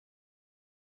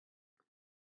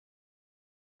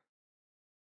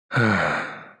I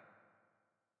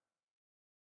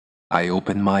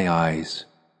open my eyes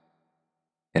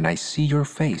and I see your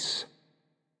face,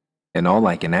 and all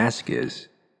I can ask is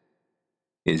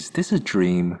this a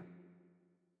dream?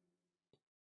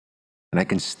 And I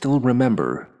can still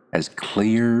remember as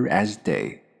clear as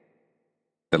day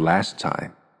the last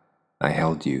time I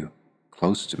held you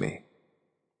close to me.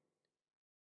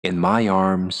 In my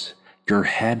arms, your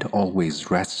head always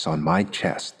rests on my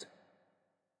chest,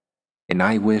 and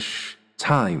I wish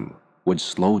time would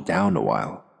slow down a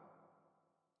while.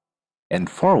 And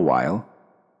for a while,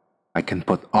 I can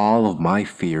put all of my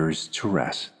fears to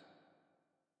rest,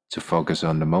 to focus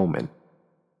on the moment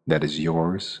that is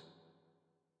yours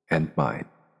and mine.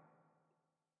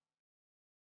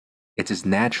 It's as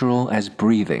natural as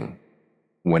breathing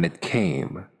when it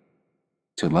came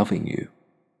to loving you.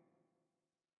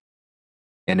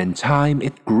 And in time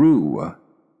it grew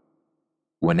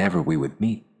whenever we would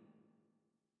meet.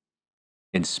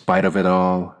 In spite of it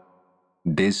all,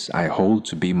 this I hold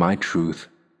to be my truth,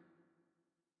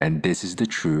 and this is the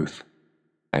truth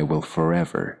I will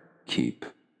forever keep.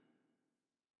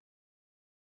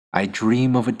 I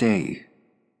dream of a day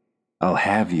I'll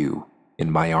have you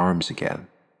in my arms again.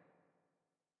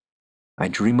 I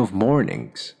dream of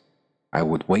mornings I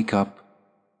would wake up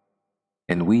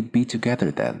and we'd be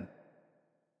together then.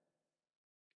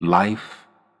 Life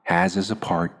has us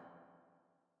apart,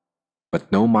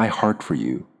 but know my heart for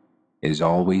you is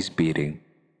always beating.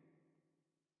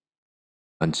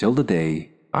 Until the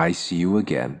day I see you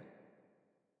again,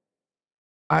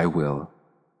 I will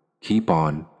keep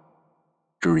on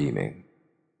dreaming.